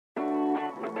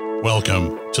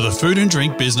Welcome to the Food and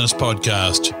Drink Business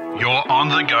Podcast, your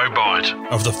on-the-go bite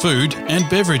of the food and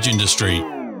beverage industry.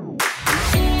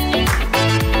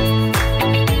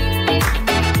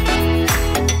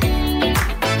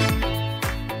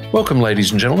 Welcome,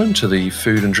 ladies and gentlemen, to the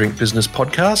Food and Drink Business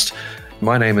Podcast.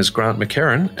 My name is Grant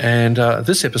McCarran, and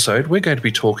this episode we're going to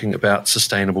be talking about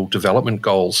Sustainable Development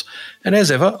Goals. And as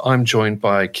ever, I'm joined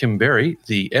by Kim Berry,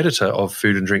 the editor of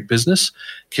Food and Drink Business.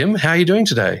 Kim, how are you doing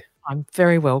today? I'm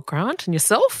very well, Grant. And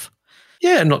yourself?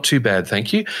 Yeah, not too bad,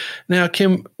 thank you. Now,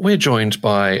 Kim, we're joined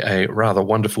by a rather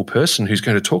wonderful person who's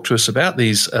going to talk to us about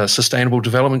these Sustainable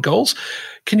Development Goals.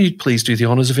 Can you please do the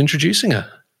honours of introducing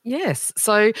her? Yes.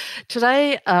 So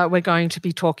today we're going to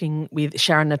be talking with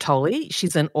Sharon Natoli.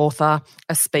 She's an author,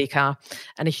 a speaker,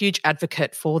 and a huge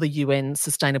advocate for the UN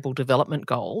Sustainable Development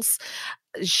Goals.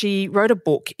 She wrote a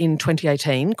book in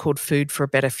 2018 called Food for a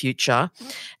Better Future,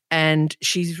 and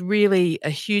she's really a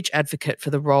huge advocate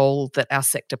for the role that our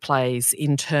sector plays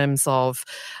in terms of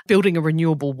building a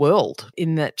renewable world,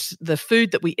 in that the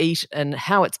food that we eat and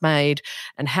how it's made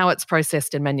and how it's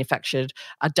processed and manufactured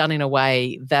are done in a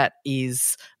way that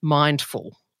is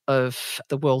mindful of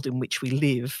the world in which we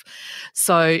live.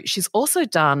 So she's also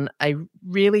done a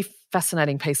really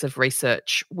fascinating piece of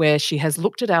research where she has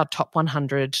looked at our top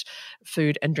 100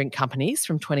 food and drink companies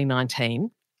from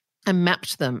 2019 and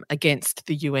mapped them against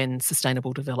the UN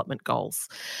Sustainable Development Goals.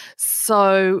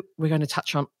 So we're going to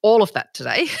touch on all of that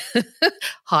today.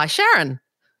 Hi, Sharon.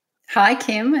 Hi,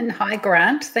 Kim, and hi,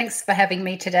 Grant. Thanks for having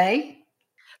me today.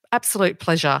 Absolute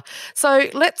pleasure. So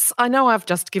I know I've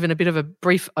just given a bit of a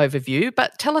brief overview,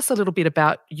 but tell us a little bit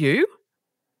about you.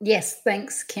 Yes,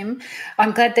 thanks, Kim.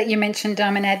 I'm glad that you mentioned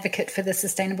I'm an advocate for the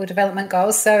Sustainable Development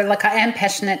Goals. So, I am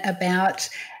passionate about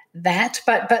that,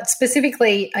 but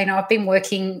specifically, I've been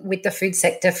working with the food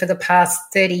sector for the past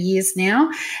 30 years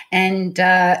now, and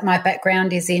my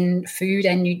background is in food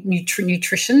and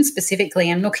nutrition specifically,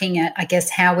 and looking at,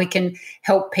 how we can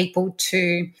help people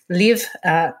to live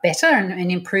better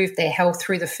and improve their health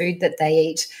through the food that they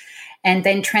eat. And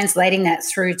then translating that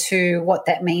through to what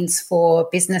that means for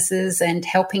businesses and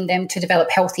helping them to develop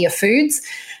healthier foods.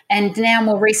 And now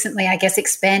more recently,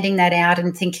 expanding that out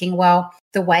and thinking, well,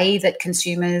 the way that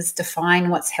consumers define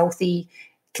what's healthy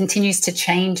continues to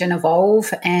change and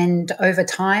evolve. And over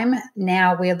time,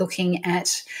 now we're looking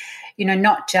at,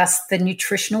 not just the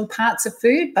nutritional parts of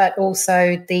food, but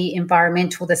also the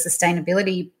environmental, the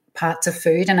sustainability parts of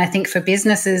food. And I think for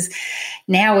businesses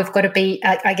now, we've got to be,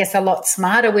 a lot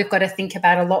smarter. We've got to think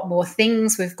about a lot more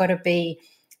things. We've got to be,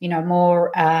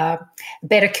 more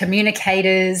better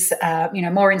communicators,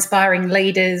 more inspiring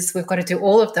leaders. We've got to do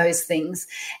all of those things.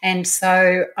 And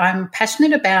so I'm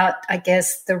passionate about,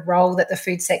 the role that the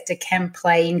food sector can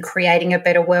play in creating a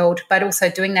better world, but also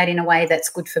doing that in a way that's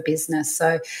good for business.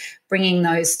 So bringing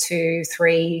those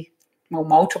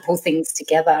multiple things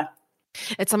together.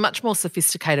 It's a much more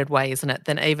sophisticated way, isn't it,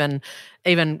 than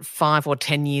even 5 or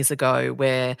 10 years ago,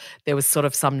 where there was sort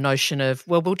of some notion of,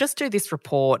 well, we'll just do this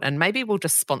report and maybe we'll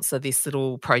just sponsor this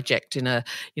little project in a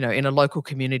local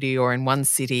community or in one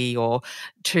city, or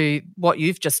to what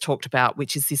you've just talked about,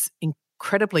 which is this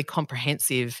incredibly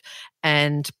comprehensive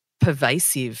and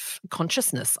pervasive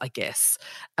consciousness,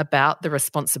 about the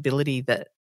responsibility that,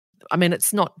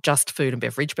 it's not just food and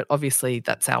beverage, but obviously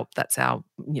that's our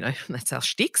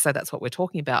shtick. So that's what we're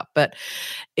talking about. But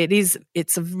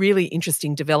it's a really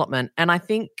interesting development. And I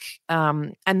think,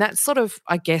 and that's sort of,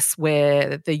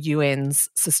 where the UN's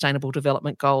Sustainable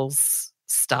Development Goals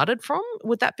started from.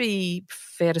 Would that be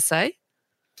fair to say?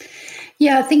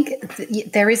 Yeah, I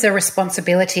think there is a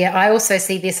responsibility. I also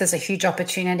see this as a huge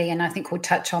opportunity, and I think we'll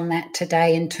touch on that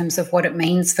today in terms of what it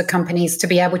means for companies to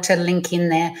be able to link in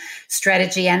their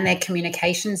strategy and their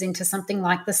communications into something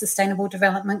like the Sustainable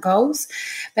Development Goals.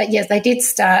 But yes, they did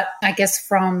start,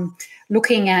 from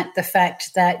looking at the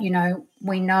fact that,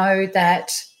 we know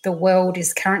that the world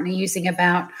is currently using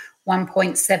about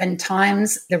 1.7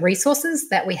 times the resources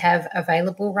that we have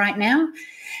available right now.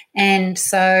 And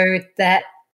so that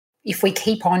if we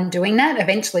keep on doing that,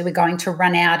 eventually we're going to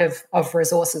run out of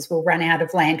resources. We'll run out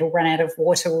of land, we'll run out of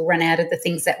water, we'll run out of the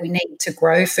things that we need to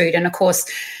grow food. And of course,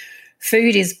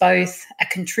 food is both a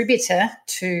contributor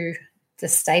to the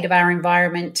state of our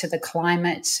environment, to the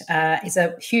climate, is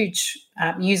a huge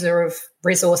user of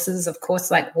resources, of course,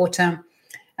 like water,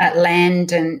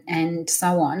 land and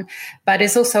so on, but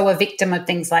is also a victim of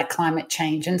things like climate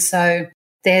change. And so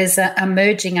there's a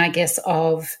merging,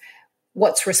 of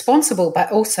what's responsible,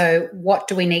 but also what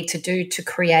do we need to do to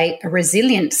create a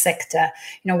resilient sector?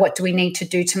 What do we need to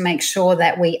do to make sure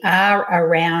that we are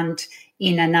around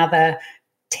in another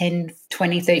 10,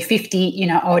 20, 30, 50,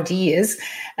 odd years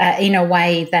in a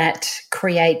way that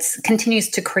continues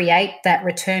to create that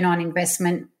return on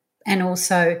investment and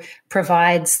also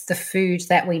provides the food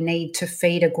that we need to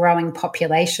feed a growing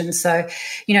population. So,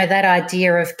 that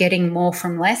idea of getting more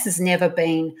from less has never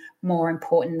been more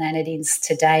important than it is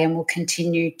today and will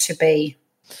continue to be.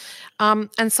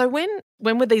 And so when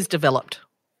were these developed?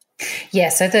 Yeah,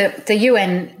 so the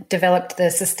UN developed the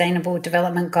Sustainable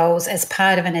Development Goals as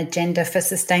part of an agenda for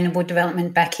sustainable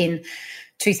development back in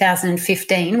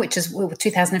 2015,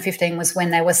 2015 was when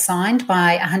they were signed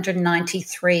by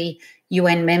 193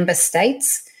 UN member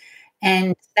states.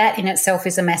 And that in itself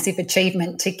is a massive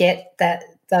achievement to get that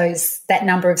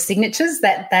number of signatures,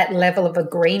 that level of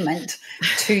agreement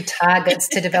to targets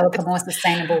to develop a more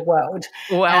sustainable world.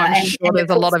 Well, I'm sure there's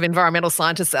a lot of environmental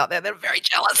scientists out there that are very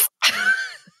jealous.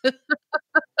 That's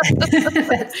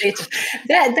it.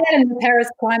 That and the Paris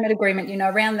Climate Agreement,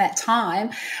 around that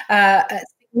time,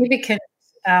 significant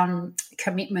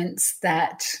commitments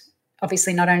that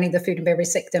obviously not only the food and beverage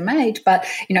sector made, but,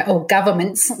 or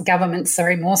governments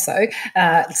more so,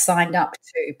 signed up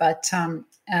to. But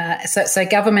so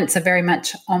governments are very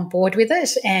much on board with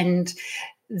it, and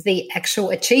the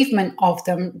actual achievement of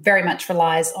them very much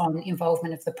relies on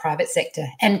involvement of the private sector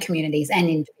and communities and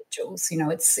individuals.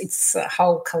 It's a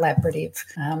whole collaborative,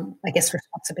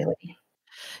 responsibility.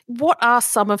 What are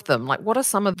some of them? Like, what are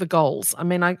some of the goals? I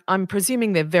mean, I'm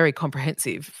presuming they're very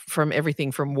comprehensive, from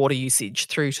everything from water usage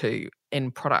through to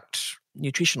end product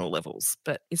nutritional levels.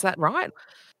 But is that right?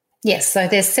 Yes, so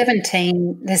there's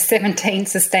 17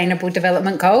 sustainable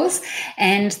development goals,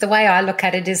 and the way I look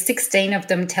at it is 16 of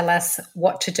them tell us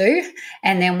what to do,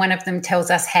 and then one of them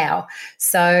tells us how.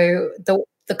 So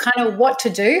the kind of what to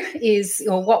do is,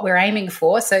 or what we're aiming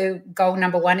for. So goal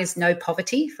number 1 is no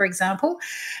poverty, for example.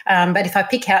 But if I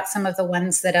pick out some of the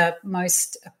ones that are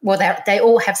they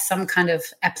all have some kind of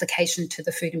application to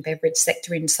the food and beverage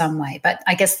sector in some way. But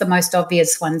I guess the most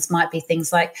obvious ones might be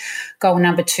things like goal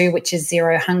number 2, which is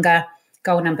zero hunger,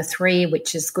 goal number 3,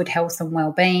 which is good health and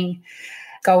well-being,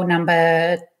 goal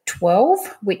number 12,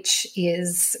 which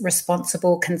is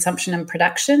responsible consumption and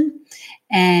production,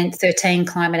 and 13,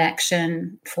 climate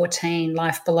action, 14,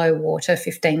 life below water,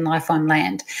 15, life on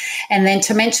land. And then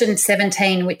to mention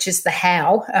 17, which is the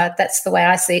how, that's the way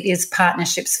I see it, is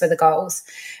partnerships for the goals.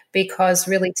 Because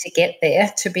really to get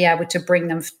there, to be able to bring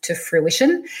them to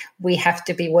fruition, we have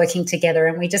to be working together.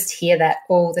 And we just hear that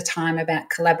all the time about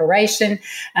collaboration,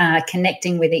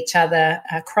 connecting with each other,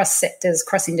 cross sectors,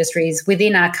 cross industries,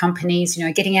 within our companies,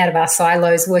 getting out of our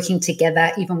silos, working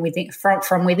together, even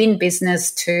from within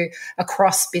business to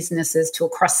across businesses to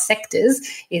across sectors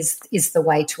is the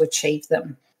way to achieve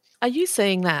them. Are you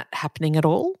seeing that happening at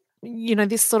all?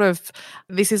 This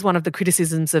is one of the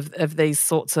criticisms of these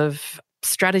sorts of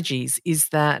strategies, is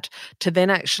that to then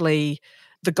actually,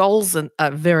 the goals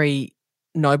are very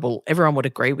noble, everyone would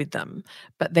agree with them,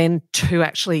 but then to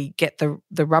actually get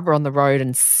the rubber on the road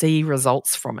and see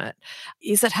results from it,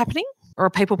 is it happening, or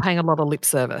are people paying a lot of lip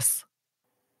service?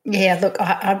 Yeah, look,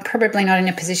 I'm probably not in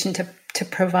a position to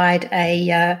provide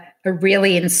a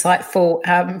really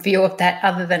insightful view of that,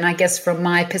 other than, I guess, from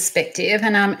my perspective.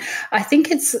 And I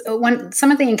think it's some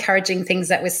of the encouraging things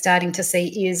that we're starting to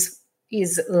see is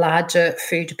larger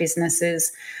food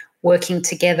businesses working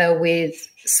together with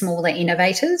smaller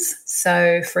innovators.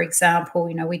 So, for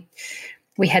example,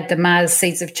 we had the Mars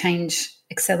Seeds of Change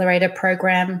Accelerator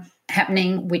program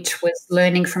happening, which was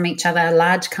learning from each other, a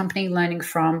large company learning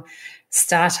from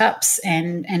startups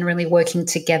and really working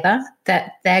together.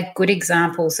 That they're good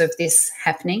examples of this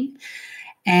happening.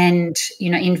 And,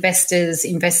 investors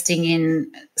investing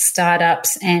in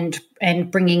startups and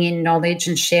bringing in knowledge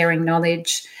and sharing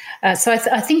knowledge. So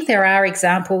I think there are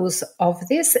examples of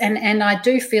this. And I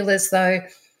do feel as though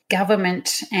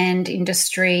government and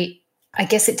industry, I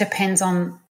guess it depends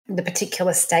on the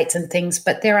particular states and things,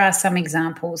 but there are some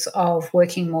examples of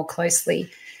working more closely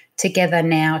together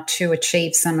now to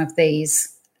achieve some of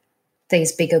these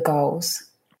bigger goals.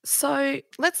 So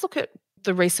let's look at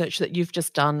the research that you've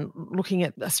just done, looking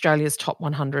at Australia's top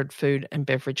 100 food and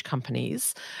beverage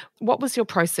companies. What was your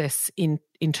process in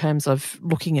terms of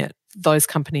looking at those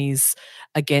companies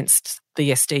against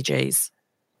the SDGs?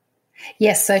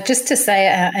 Yes, so just to say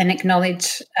and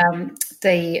acknowledge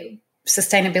the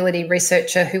sustainability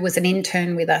researcher who was an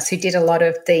intern with us, who did a lot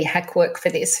of the hack work for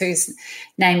this, whose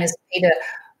name is Peter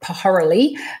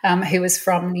Pohorley, who was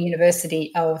from the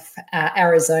University of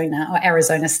Arizona, or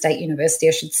Arizona State University,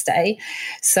 I should say.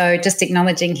 So just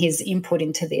acknowledging his input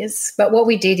into this. But what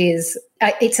we did is,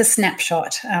 it's a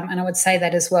snapshot, and I would say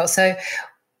that as well. So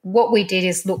what we did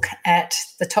is look at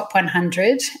the top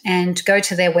 100 and go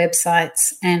to their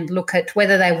websites and look at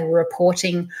whether they were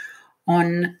reporting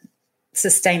on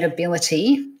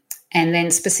sustainability, and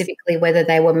then specifically whether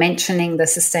they were mentioning the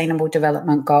Sustainable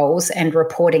Development Goals and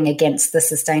reporting against the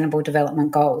Sustainable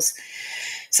Development Goals.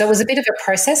 So it was a bit of a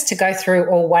process to go through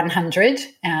all 100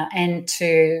 and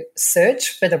to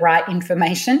search for the right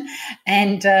information.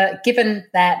 And given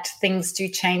that things do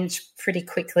change pretty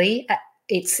quickly,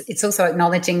 it's also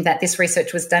acknowledging that this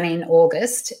research was done in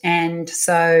August, and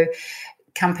so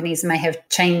companies may have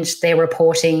changed their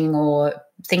reporting or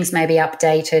things may be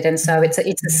updated, and so it's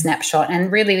a snapshot. And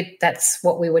really that's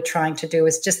what we were trying to do,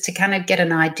 is just to kind of get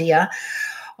an idea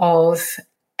of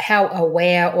how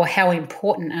aware or how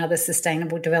important are the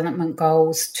Sustainable Development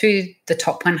Goals to the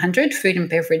top 100 food and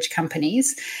beverage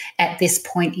companies at this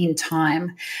point in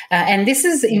time. And this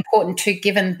is important too,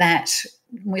 given that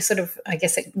we sort of, I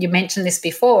guess you mentioned this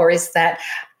before, is that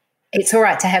it's all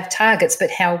right to have targets,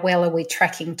 but how well are we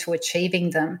tracking to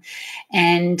achieving them?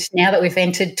 And now that we've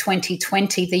entered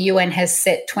 2020, the UN has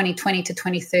set 2020 to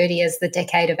 2030 as the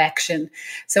decade of action.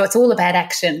 So it's all about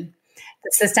action.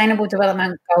 The Sustainable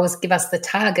Development Goals give us the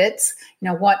targets.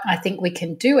 What I think we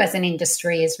can do as an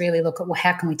industry is really look at, well,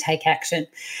 how can we take action?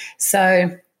 So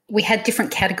we had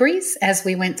different categories as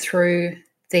we went through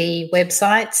the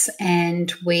websites,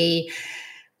 and we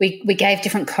gave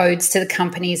different codes to the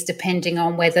companies depending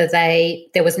on whether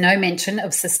there was no mention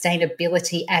of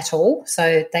sustainability at all,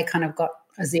 so they kind of got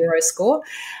a 0 score.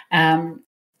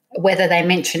 Whether they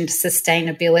mentioned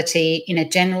sustainability in a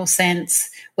general sense,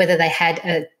 whether they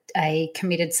had a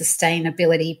committed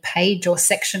sustainability page or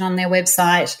section on their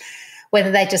website, whether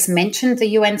they just mentioned the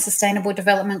UN Sustainable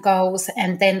Development Goals,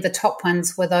 and then the top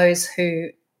ones were those who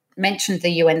mentioned the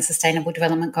UN Sustainable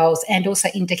Development Goals and also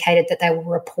indicated that they were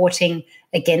reporting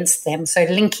against them, so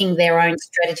linking their own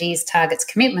strategies, targets,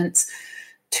 commitments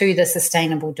to the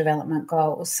Sustainable Development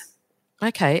Goals.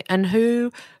 Okay, and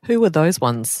who were those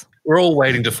ones? We're all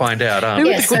waiting to find out, aren't we?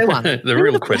 Who was the good one? The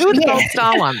real question. Who was the gold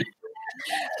star one?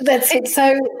 That's it.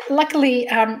 So luckily,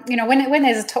 when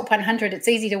there's a top 100, it's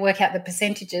easy to work out the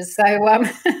percentages. So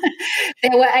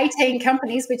there were 18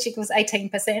 companies, which equals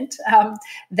 18%,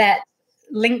 that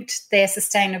linked their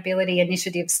sustainability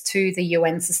initiatives to the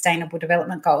UN Sustainable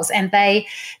Development Goals, and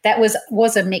that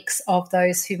was a mix of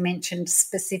those who mentioned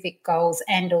specific goals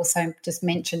and also just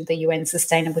mentioned the UN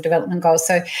Sustainable Development Goals,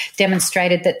 so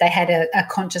demonstrated that they had a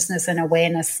consciousness and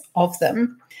awareness of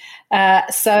them.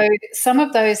 So some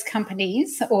of those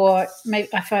companies, or maybe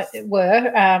I thought were,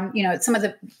 some of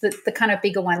the kind of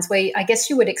bigger ones where I guess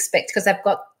you would expect, because they've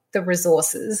got the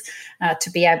resources to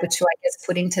be able to, I guess,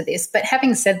 put into this. But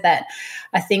having said that,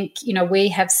 I think, we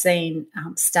have seen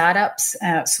startups,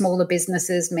 smaller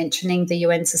businesses mentioning the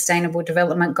UN Sustainable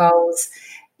Development Goals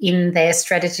in their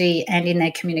strategy and in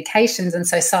their communications. And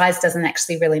so size doesn't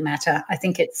actually really matter. I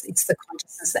think it's the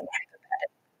consciousness that you have about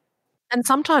it. And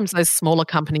sometimes those smaller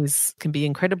companies can be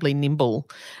incredibly nimble,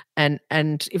 and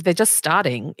if they're just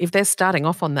starting, if they're starting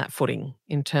off on that footing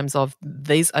in terms of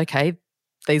these are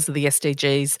the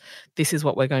SDGs, this is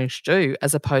what we're going to do,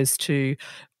 as opposed to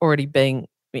already being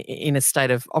in a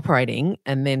state of operating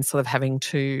and then sort of having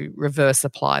to reverse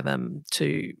apply them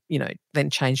to, then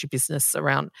change your business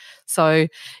around. So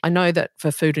I know that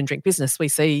for food and drink business, we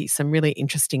see some really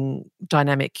interesting,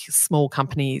 dynamic, small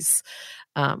companies,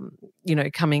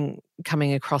 coming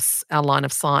across our line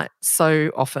of sight so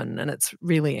often, and it's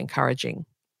really encouraging.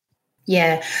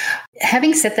 Yeah.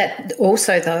 Having said that,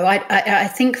 also though, I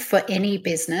think for any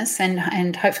business,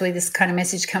 and hopefully this kind of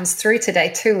message comes through today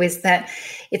too, is that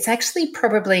it's actually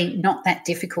probably not that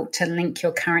difficult to link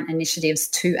your current initiatives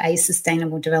to a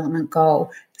sustainable development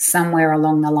goal somewhere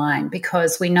along the line,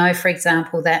 because we know, for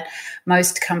example, that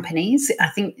most companies, I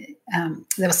think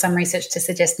there was some research to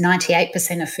suggest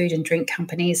 98% of food and drink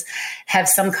companies have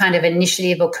some kind of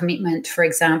initiative or commitment, for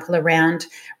example, around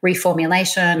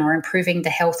reformulation or improving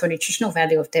the health or nutritional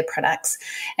value of their products.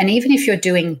 And even if you're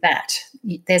doing that,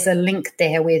 there's a link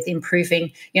there with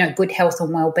improving, good health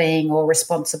and well-being or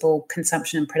responsible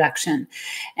consumption and production.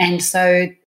 And so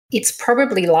it's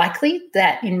probably likely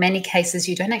that in many cases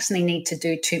you don't actually need to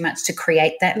do too much to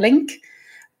create that link.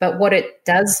 But what it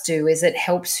does do is it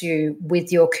helps you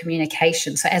with your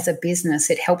communication. So as a business,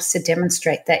 it helps to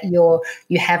demonstrate that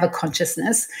you have a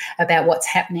consciousness about what's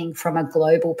happening from a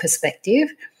global perspective,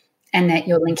 and that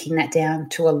you're linking that down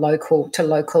to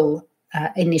local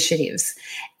initiatives.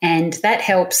 And that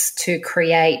helps to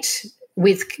create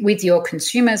with your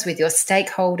consumers, with your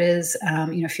stakeholders,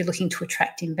 if you're looking to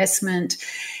attract investment,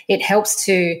 it helps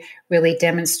to really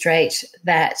demonstrate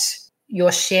that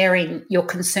you're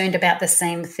concerned about the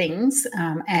same things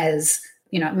as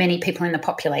many people in the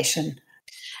population.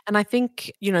 And I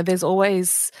think, there's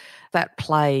always that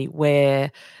play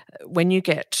where when you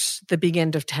get the big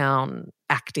end of town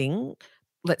acting,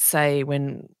 let's say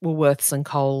when Woolworths and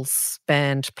Coles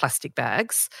banned plastic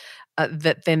bags,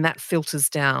 that filters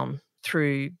down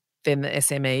through then the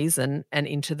SMEs and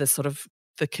into the sort of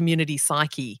the community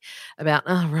psyche about,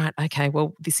 oh, right, okay,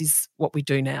 well, this is what we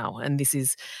do now. And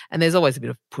there's always a bit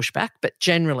of pushback, but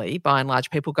generally, by and large,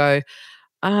 people go,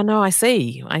 oh, no, I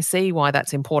see why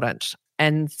that's important.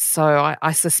 And so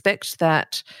I suspect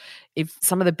that if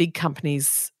some of the big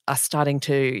companies are starting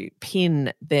to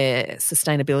pin their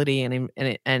sustainability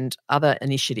and other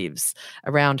initiatives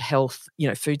around health,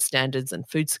 food standards and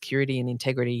food security and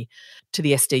integrity to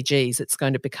the SDGs, it's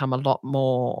going to become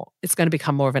more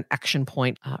of an action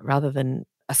point rather than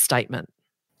a statement.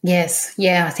 Yes.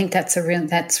 Yeah, I think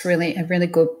that's really a really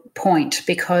good point,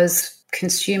 because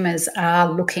consumers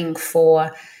are looking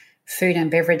for food and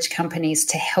beverage companies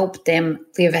to help them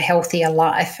live a healthier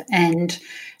life. And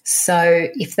so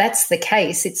if that's the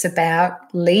case, it's about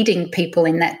leading people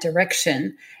in that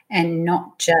direction and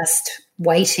not just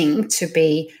waiting to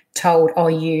be told, oh,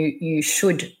 you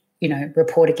should,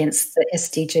 report against the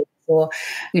SDGs, or,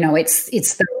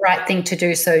 it's the right thing to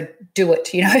do, so do it.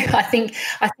 I think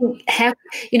how,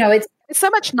 it's so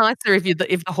much nicer if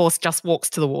the horse just walks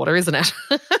to the water, isn't it?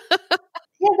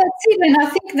 Yeah, that's it, and I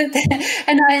think that,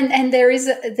 and there is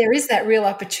that real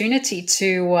opportunity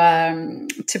to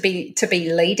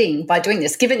be leading by doing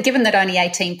this. Given that only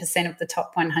 18% of the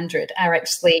top 100 are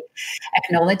actually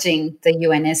acknowledging the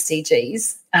UN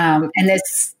SDGs, and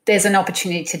there's an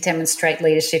opportunity to demonstrate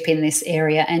leadership in this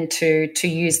area and to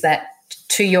use that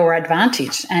to your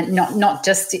advantage, and not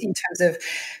just in terms of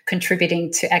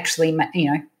contributing to actually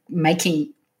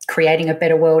creating a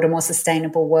better world, a more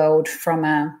sustainable world from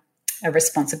a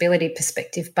responsibility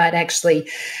perspective, but actually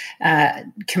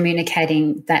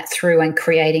communicating that through and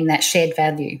creating that shared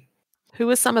value. Who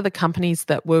are some of the companies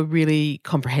that were really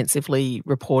comprehensively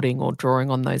reporting or drawing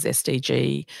on those the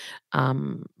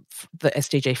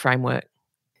SDG framework?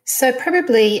 So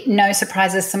probably no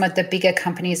surprises, some of the bigger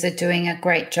companies are doing a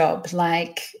great job,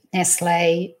 like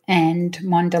Nestle and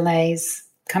Mondelez,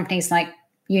 companies like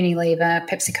Unilever,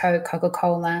 PepsiCo,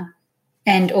 Coca-Cola,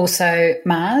 and also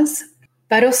Mars.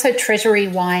 But also Treasury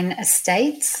Wine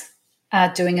Estates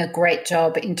are doing a great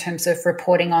job in terms of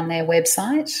reporting on their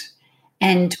website,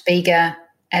 and Bega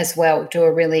as well do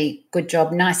a really good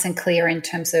job, nice and clear in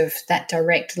terms of that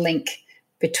direct link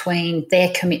between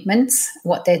their commitments,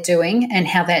 what they're doing, and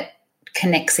how that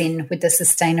connects in with the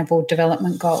Sustainable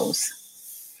Development Goals.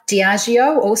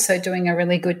 Diageo also doing a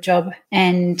really good job,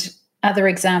 and other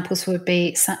examples would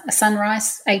be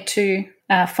Sunrise, A2,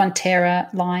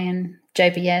 Fonterra, Lion,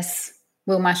 JBS,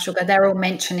 Wilmar Sugar. They're all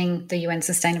mentioning the UN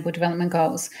Sustainable Development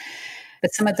Goals.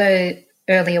 But some of the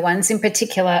earlier ones, in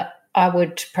particular, I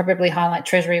would probably highlight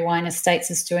Treasury Wine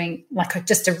Estates as doing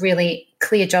just a really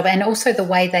clear job, and also the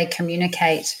way they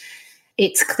communicate.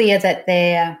 It's clear that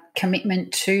their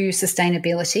commitment to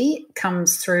sustainability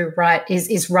comes through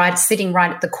is sitting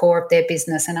right at the core of their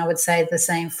business, and I would say the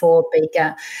same for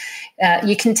Bega.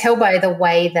 You can tell by the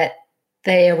way that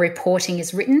their reporting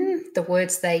is written, the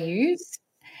words they use,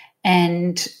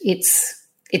 and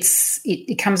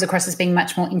it comes across as being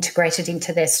much more integrated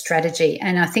into their strategy.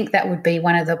 And I think that would be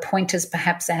one of the pointers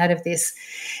perhaps out of this,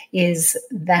 is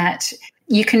that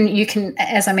you can,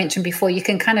 as I mentioned before, you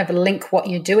can kind of link what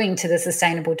you're doing to the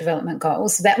Sustainable Development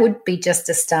Goals. That would be just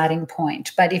a starting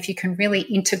point. But if you can really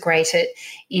integrate it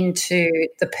into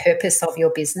the purpose of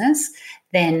your business,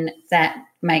 then that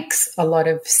makes a lot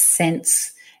of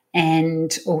sense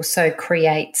and also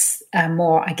creates a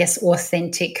more,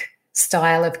 authentic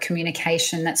style of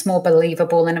communication that's more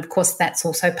believable. And of course, that's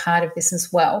also part of this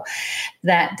as well,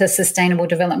 that the Sustainable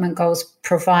Development Goals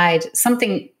provide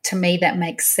something to me that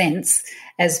makes sense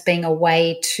as being a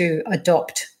way to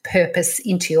adopt purpose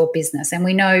into your business. And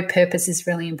we know purpose is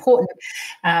really important.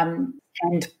 And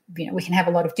we can have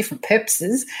a lot of different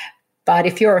purposes, but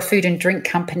if you're a food and drink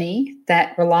company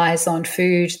that relies on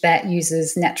food that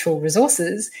uses natural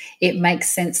resources, it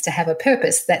makes sense to have a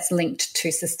purpose that's linked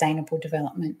to sustainable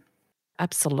development.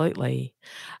 Absolutely.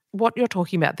 What you're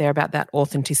talking about there, about that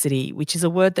authenticity, which is a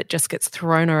word that just gets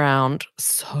thrown around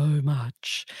so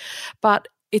much, but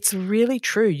it's really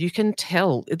true. You can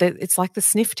tell. It's like the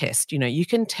sniff test. You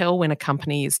can tell when a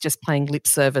company is just playing lip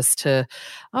service to,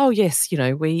 oh yes,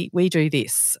 we do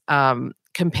this,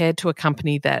 compared to a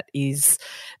company that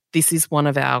this is one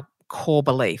of our core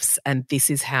beliefs, and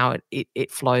this is how it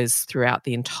flows throughout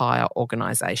the entire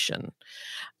organisation.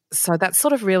 So that's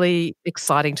sort of really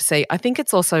exciting to see. I think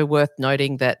it's also worth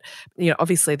noting that,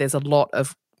 obviously there's a lot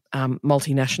of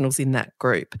multinationals in that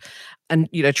group. And,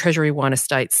 Treasury Wine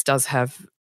Estates does have,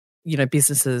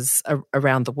 businesses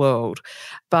around the world.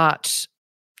 But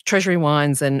Treasury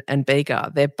Wines and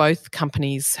Bega, they're both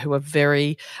companies who are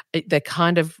they're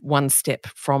kind of one step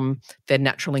from their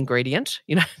natural ingredient,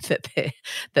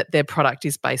 that their product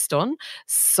is based on.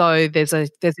 So there's a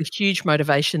huge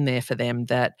motivation there for them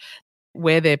that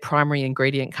where their primary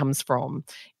ingredient comes from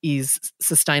is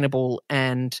sustainable,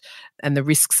 and the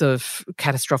risks of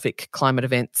catastrophic climate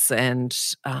events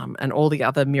and all the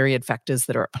other myriad factors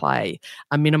that are at play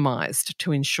are minimised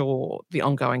to ensure the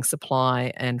ongoing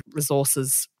supply and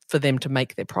resources for them to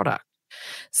make their product.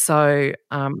 So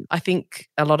I think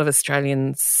a lot of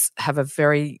Australians have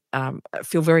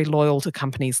feel very loyal to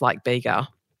companies like Bega,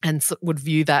 and would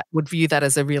view that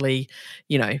as a really,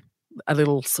 a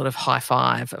little sort of high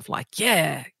five of like,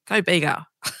 yeah, go Bega.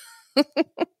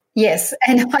 Yes,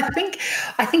 and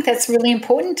I think that's really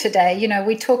important today.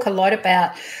 We talk a lot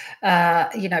about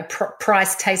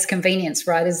price, taste, convenience,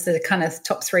 right, as the kind of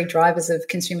top three drivers of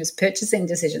consumers' purchasing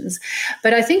decisions.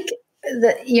 But I think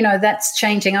that that's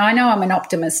changing. I know I'm an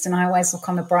optimist, and I always look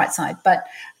on the bright side, but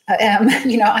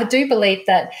I do believe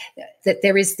that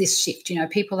there is this shift.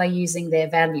 People are using their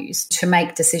values to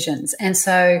make decisions. And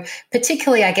so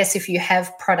particularly, I guess, if you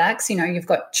have products, you've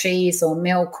got cheese or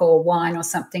milk or wine or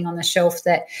something on the shelf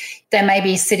that they may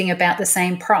be sitting about the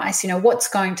same price, what's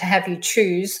going to have you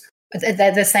choose?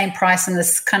 They're the same price, and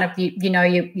this kind of,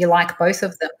 you like both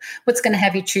of them. What's going to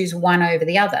have you choose one over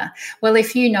the other? Well,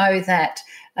 if you know that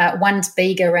one's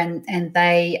bigger and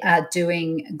they are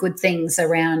doing good things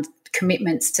around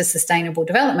commitments to sustainable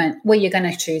development, well, you're going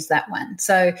to choose that one.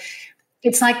 So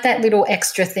it's like that little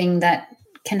extra thing that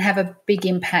can have a big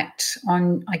impact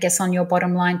on your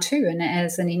bottom line too. And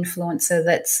as an influencer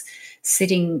that's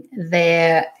sitting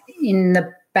there in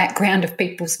the background of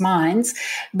people's minds,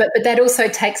 but that also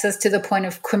takes us to the point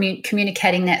of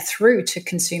communicating that through to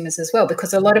consumers as well,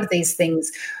 because a lot of these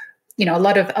things, a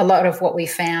lot of what we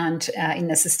found in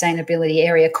the sustainability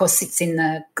area, of course, sits in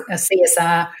the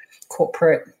CSR,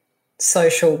 corporate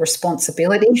social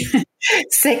responsibility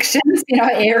sections,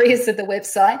 areas of the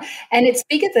website, and it's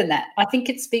bigger than that. I think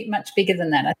it's much bigger than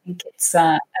that. I think it's,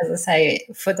 as I say,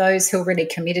 for those who are really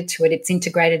committed to it, it's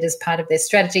integrated as part of their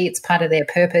strategy. It's part of their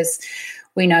purpose.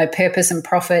 We know purpose and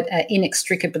profit are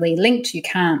inextricably linked. You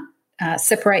can't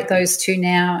separate those two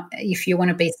now. If you want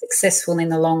to be successful in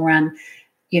the long run,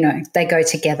 they go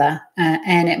together,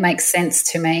 and it makes sense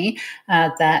to me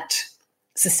that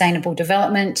sustainable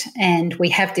development, and we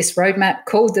have this roadmap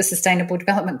called the Sustainable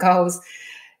Development Goals,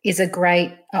 is a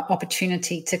great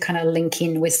opportunity to kind of link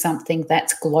in with something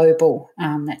that's global,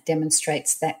 that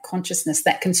demonstrates that consciousness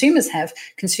that consumers have.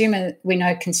 We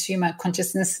know consumer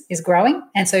consciousness is growing,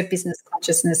 and so business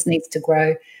consciousness needs to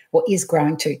grow, or is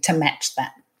growing to match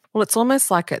that. Well, it's almost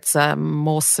like it's a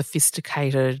more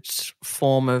sophisticated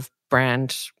form of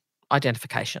brand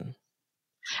identification.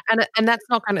 And that's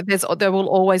not going to, there will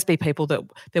always be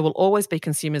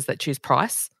consumers that choose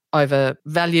price over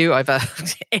value, over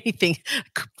anything,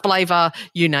 flavour,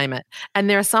 you name it. And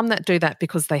there are some that do that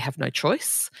because they have no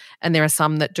choice, and there are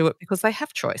some that do it because they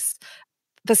have choice.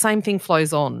 The same thing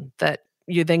flows on, that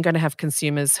you're then going to have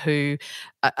consumers who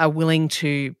are willing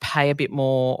to pay a bit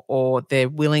more, or they're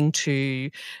willing to,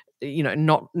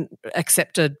 not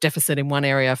accept a deficit in one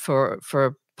area for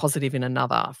a positive in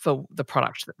another for the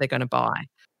product that they're going to buy.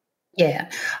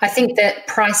 Yeah, I think that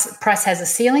price has a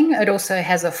ceiling. It also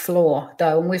has a floor,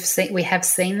 though, and we have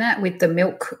seen that with the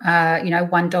milk.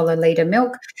 $1 litre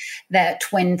milk. That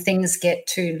when things get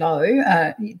too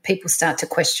low, people start to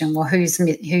question, well, who's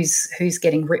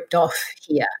getting ripped off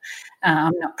here?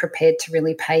 I'm not prepared to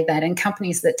really pay that, and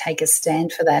companies that take a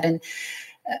stand for that, and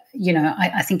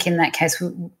I think in that case we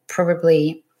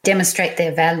probably demonstrate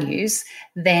their values,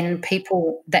 then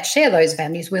people that share those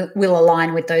values will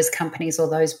align with those companies or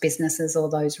those businesses or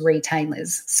those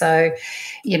retailers. So,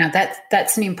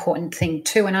 that's an important thing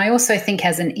too. And I also think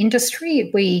as an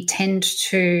industry,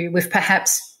 we've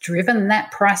perhaps driven that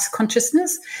price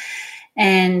consciousness,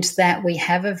 and that we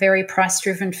have a very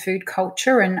price-driven food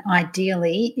culture. And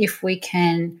ideally, if we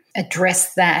can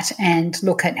address that and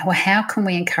look at, well, how can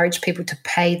we encourage people to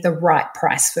pay the right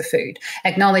price for food,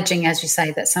 acknowledging, as you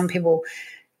say, that some people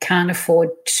can't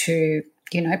afford to,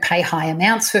 pay high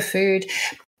amounts for food.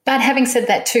 But having said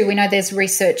that too, we know there's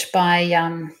research by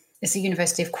it's the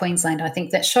University of Queensland, I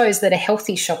think, that shows that a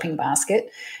healthy shopping basket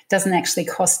doesn't actually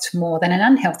cost more than an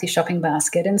unhealthy shopping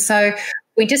basket. And so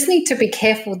we just need to be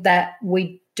careful that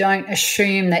we don't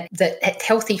assume that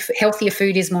healthier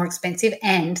food is more expensive,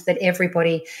 and that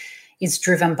everybody, is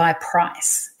driven by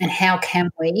price, and how can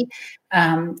we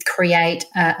create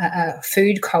a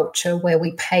food culture where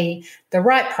we pay the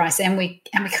right price and we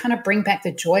kind of bring back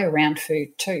the joy around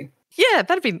food too. Yeah,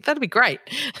 that'd be great.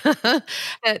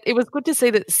 It was good to see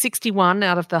that 61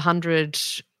 out of the 100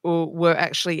 were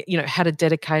actually, had a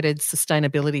dedicated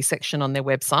sustainability section on their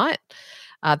website.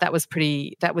 That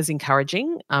was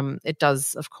encouraging. It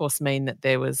does, of course, mean that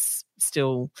there was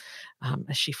still,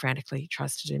 as she frantically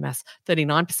tries to do maths,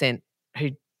 39%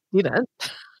 who didn't.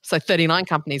 So 39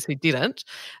 companies who didn't.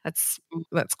 That's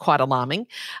quite alarming.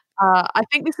 I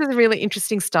think this is a really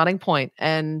interesting starting point,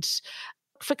 and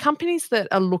for companies that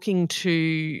are looking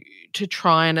to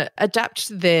try and adapt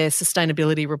their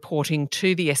sustainability reporting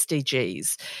to the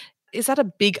SDGs, is that a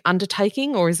big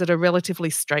undertaking, or is it a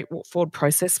relatively straightforward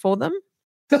process for them?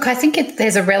 Look, I think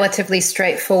there's a relatively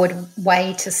straightforward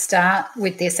way to start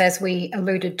with this, as we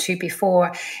alluded to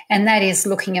before, and that is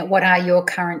looking at what are your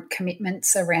current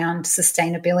commitments around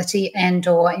sustainability and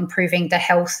or improving the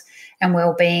health and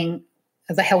well-being,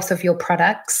 the health of your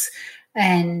products,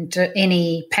 and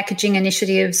any packaging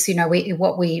initiatives.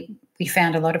 We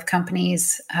found a lot of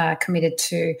companies are committed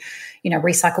to,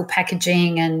 recycled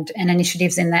packaging and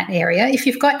initiatives in that area. If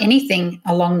you've got anything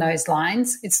along those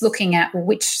lines, it's looking at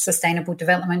which sustainable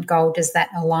development goal does that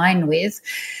align with,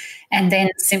 and then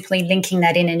simply linking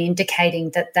that in and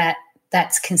indicating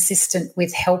that's consistent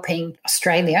with helping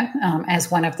Australia as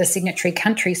one of the signatory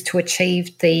countries to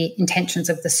achieve the intentions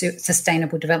of the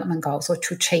Sustainable Development Goals, or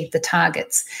to achieve the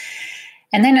targets.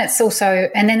 And then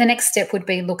the next step would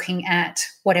be looking at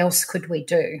what else could we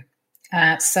do.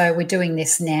 So we're doing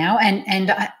this now,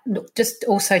 and just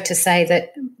also to say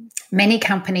that many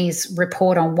companies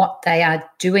report on what they are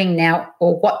doing now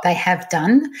or what they have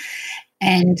done.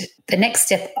 And the next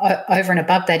step over and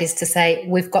above that is to say,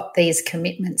 we've got these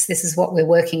commitments. This is what we're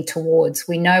working towards.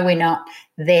 We know we're not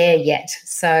there yet.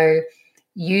 So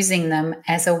using them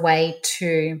as a way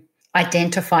to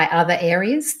identify other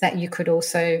areas that you could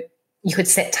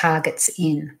set targets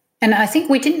in. And I think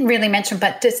we didn't really mention,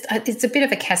 but just it's a bit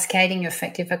of a cascading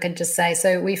effect, if I could just say.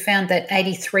 So we found that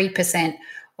 83%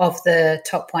 of the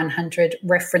top 100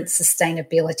 reference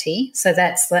sustainability. So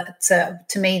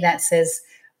to me, that says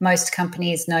most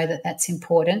companies know that that's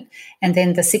important. And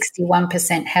then the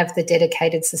 61% have the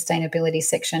dedicated sustainability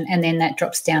section, and then that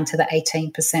drops down to the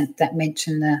 18% that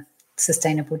mention the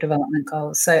Sustainable Development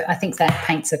Goals. So I think that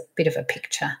paints a bit of a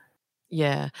picture.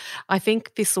 Yeah, I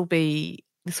think this will be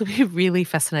really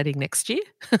fascinating next year.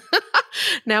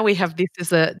 Now we have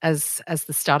this as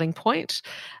the starting point,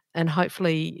 and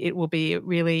hopefully it will be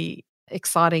really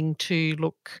exciting to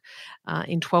look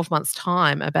in 12 months'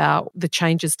 time about the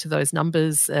changes to those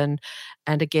numbers, and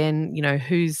again,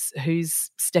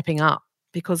 who's stepping up,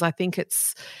 because I think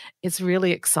it's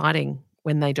really exciting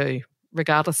when they do,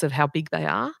 regardless of how big they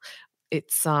are.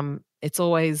 It's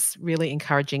always really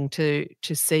encouraging to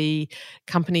see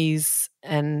companies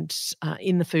and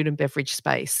in the food and beverage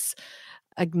space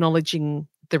acknowledging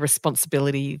the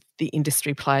responsibility the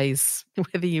industry plays,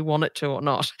 whether you want it to or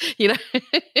not.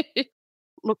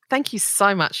 Look, thank you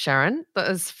so much, Sharon. That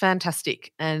was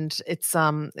fantastic, and it's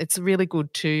really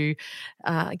good to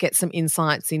get some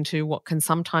insights into what can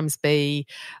sometimes be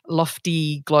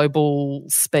lofty global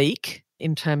speak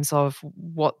in terms of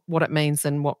what it means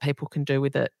and what people can do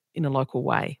with it in a local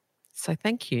way. So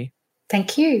thank you.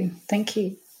 Thank you. Thank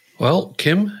you. Well,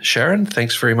 Kim, Sharon,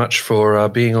 thanks very much for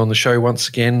being on the show once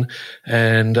again,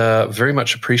 and very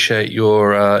much appreciate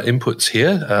your inputs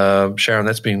here. Sharon,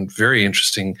 that's been very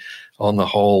interesting on the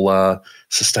whole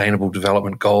sustainable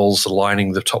development goals,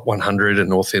 aligning the top 100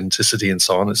 and authenticity and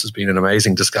so on. This has been an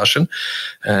amazing discussion.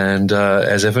 And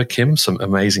as ever, Kim, some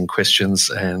amazing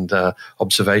questions and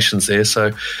observations there.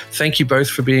 So thank you both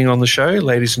for being on the show.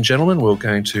 Ladies and gentlemen, we're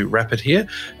going to wrap it here.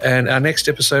 And our next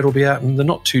episode will be out in the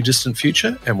not too distant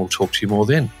future, and we'll talk to you more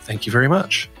then. Thank you very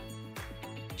much.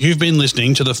 You've been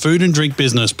listening to the Food and Drink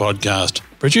Business podcast,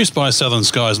 produced by Southern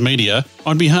Skies Media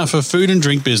on behalf of Food and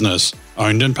Drink Business,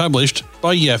 owned and published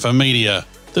by Yaffa Media.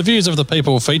 The views of the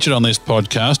people featured on this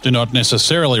podcast do not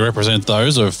necessarily represent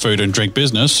those of Food and Drink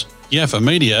Business, Yaffa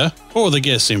Media, or the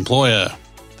guest's employer.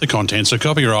 The contents are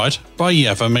copyright by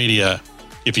Yaffa Media.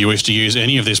 If you wish to use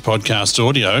any of this podcast's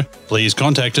audio, please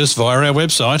contact us via our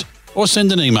website or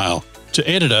send an email to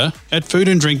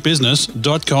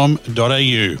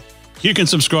editor@foodanddrinkbusiness.com.au. You can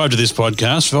subscribe to this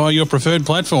podcast via your preferred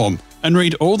platform and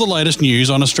read all the latest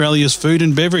news on Australia's food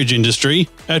and beverage industry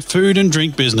at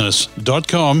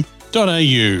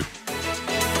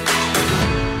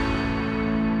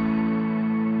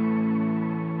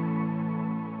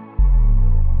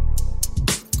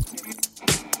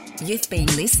You've been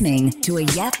listening to a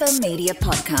Yaffa Media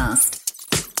podcast.